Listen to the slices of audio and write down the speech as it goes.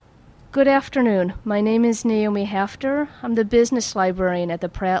Good afternoon. My name is Naomi Hafter. I'm the business librarian at the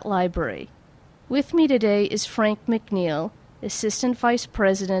Pratt Library. With me today is Frank McNeil, Assistant Vice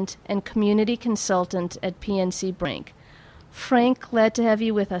President and Community Consultant at PNC Bank. Frank, glad to have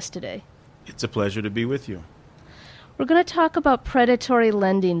you with us today. It's a pleasure to be with you. We're going to talk about predatory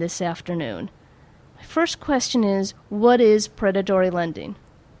lending this afternoon. My first question is, what is predatory lending?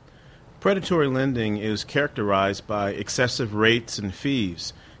 Predatory lending is characterized by excessive rates and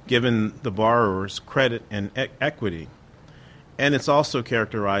fees given the borrower's credit and equity, and it's also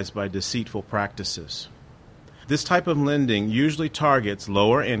characterized by deceitful practices. This type of lending usually targets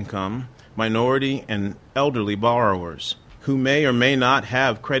lower income, minority, and elderly borrowers who may or may not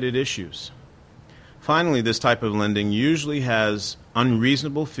have credit issues. Finally, this type of lending usually has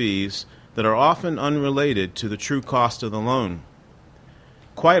unreasonable fees that are often unrelated to the true cost of the loan.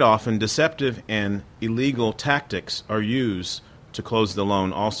 Quite often, deceptive and illegal tactics are used to close the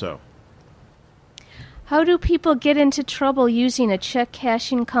loan also. How do people get into trouble using a check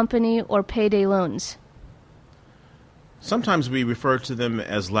cashing company or payday loans? Sometimes we refer to them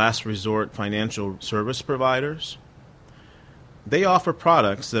as last resort financial service providers. They offer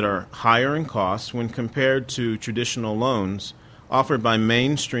products that are higher in cost when compared to traditional loans offered by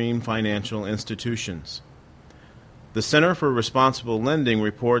mainstream financial institutions. The Center for Responsible Lending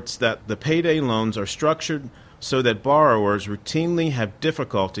reports that the payday loans are structured so that borrowers routinely have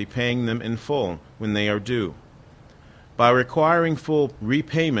difficulty paying them in full when they are due. By requiring full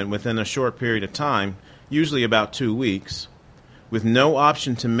repayment within a short period of time, usually about 2 weeks, with no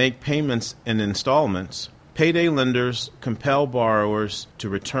option to make payments in installments, payday lenders compel borrowers to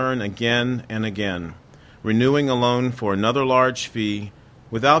return again and again, renewing a loan for another large fee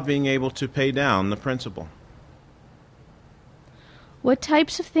without being able to pay down the principal. What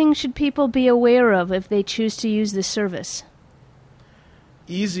types of things should people be aware of if they choose to use this service?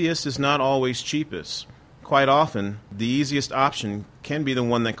 Easiest is not always cheapest. Quite often, the easiest option can be the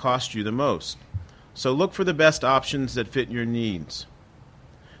one that costs you the most. So look for the best options that fit your needs.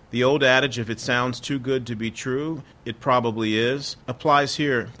 The old adage, if it sounds too good to be true, it probably is, applies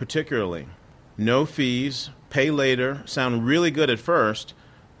here particularly. No fees, pay later, sound really good at first,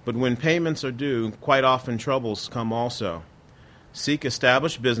 but when payments are due, quite often troubles come also. Seek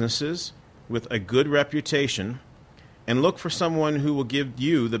established businesses with a good reputation and look for someone who will give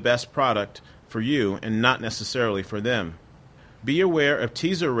you the best product for you and not necessarily for them. Be aware of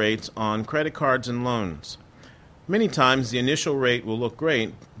teaser rates on credit cards and loans. Many times the initial rate will look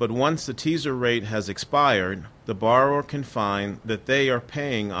great, but once the teaser rate has expired, the borrower can find that they are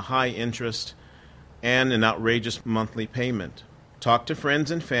paying a high interest and an outrageous monthly payment. Talk to friends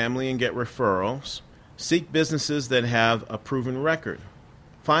and family and get referrals. Seek businesses that have a proven record.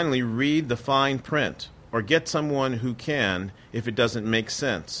 Finally, read the fine print or get someone who can if it doesn't make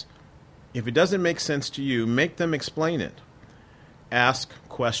sense. If it doesn't make sense to you, make them explain it. Ask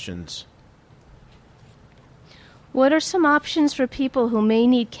questions. What are some options for people who may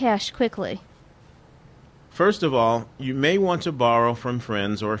need cash quickly? First of all, you may want to borrow from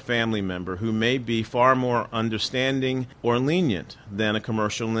friends or a family member who may be far more understanding or lenient than a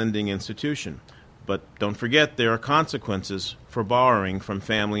commercial lending institution. But don't forget there are consequences for borrowing from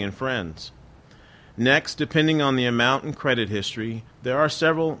family and friends. Next, depending on the amount and credit history, there are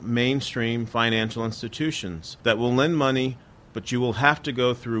several mainstream financial institutions that will lend money, but you will have to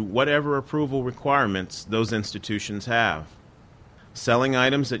go through whatever approval requirements those institutions have. Selling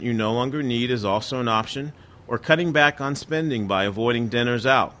items that you no longer need is also an option, or cutting back on spending by avoiding dinners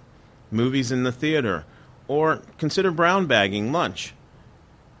out, movies in the theater, or consider brown bagging lunch.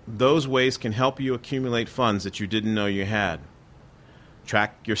 Those ways can help you accumulate funds that you didn't know you had.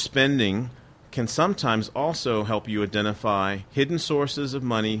 Track your spending can sometimes also help you identify hidden sources of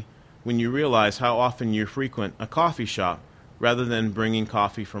money when you realize how often you frequent a coffee shop rather than bringing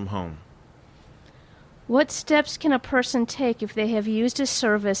coffee from home. What steps can a person take if they have used a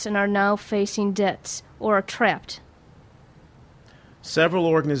service and are now facing debts or are trapped? Several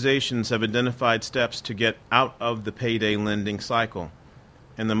organizations have identified steps to get out of the payday lending cycle.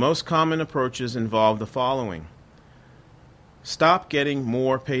 And the most common approaches involve the following. Stop getting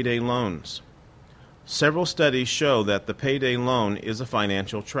more payday loans. Several studies show that the payday loan is a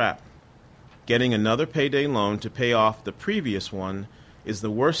financial trap. Getting another payday loan to pay off the previous one is the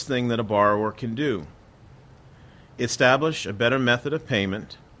worst thing that a borrower can do. Establish a better method of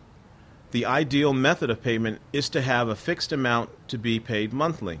payment. The ideal method of payment is to have a fixed amount to be paid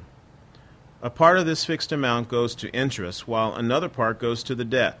monthly. A part of this fixed amount goes to interest, while another part goes to the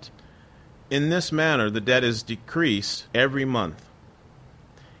debt. In this manner, the debt is decreased every month.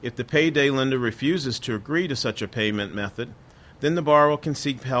 If the payday lender refuses to agree to such a payment method, then the borrower can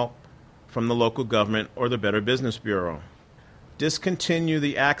seek help from the local government or the Better Business Bureau. Discontinue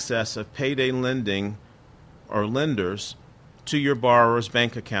the access of payday lending or lenders to your borrower's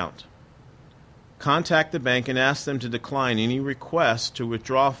bank account. Contact the bank and ask them to decline any request to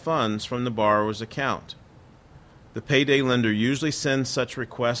withdraw funds from the borrower's account. The payday lender usually sends such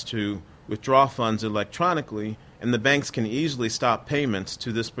requests to withdraw funds electronically, and the banks can easily stop payments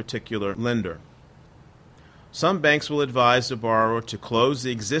to this particular lender. Some banks will advise the borrower to close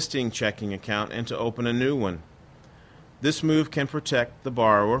the existing checking account and to open a new one. This move can protect the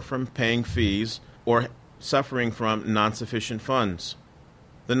borrower from paying fees or suffering from non-sufficient funds.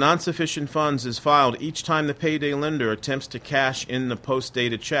 The non-sufficient funds is filed each time the payday lender attempts to cash in the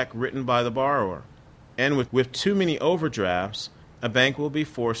post-dated check written by the borrower. And with too many overdrafts, a bank will be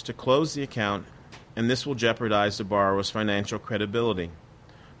forced to close the account, and this will jeopardize the borrower's financial credibility,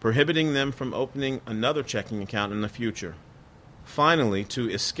 prohibiting them from opening another checking account in the future. Finally, to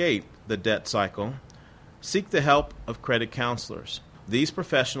escape the debt cycle, seek the help of credit counselors. These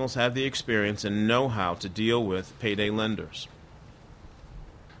professionals have the experience and know-how to deal with payday lenders.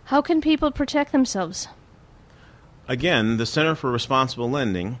 How can people protect themselves? Again, the Center for Responsible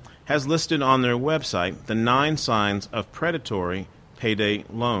Lending has listed on their website the 9 signs of predatory payday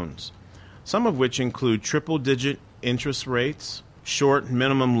loans, some of which include triple-digit interest rates, short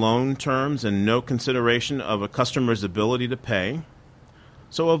minimum loan terms, and no consideration of a customer's ability to pay.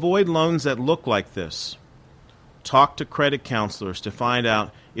 So avoid loans that look like this. Talk to credit counselors to find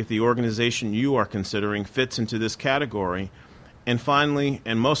out if the organization you are considering fits into this category. And finally,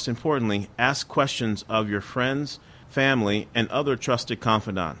 and most importantly, ask questions of your friends, family, and other trusted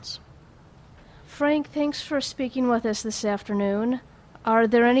confidants. Frank, thanks for speaking with us this afternoon. Are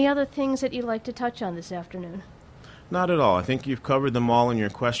there any other things that you'd like to touch on this afternoon? Not at all. I think you've covered them all in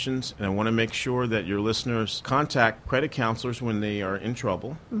your questions, and I want to make sure that your listeners contact credit counselors when they are in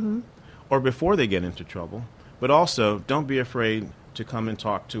trouble or before they get into trouble. But also, don't be afraid to come and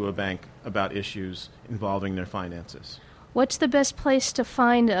talk to a bank about issues involving their finances. What's the best place to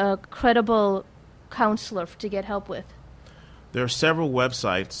find a credible counselor to get help with? There are several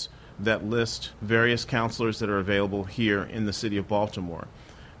websites that list various counselors that are available here in the city of Baltimore.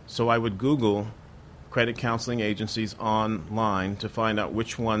 So I would Google credit counseling agencies online to find out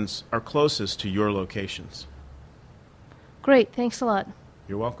which ones are closest to your locations. Great, thanks a lot.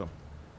 You're welcome.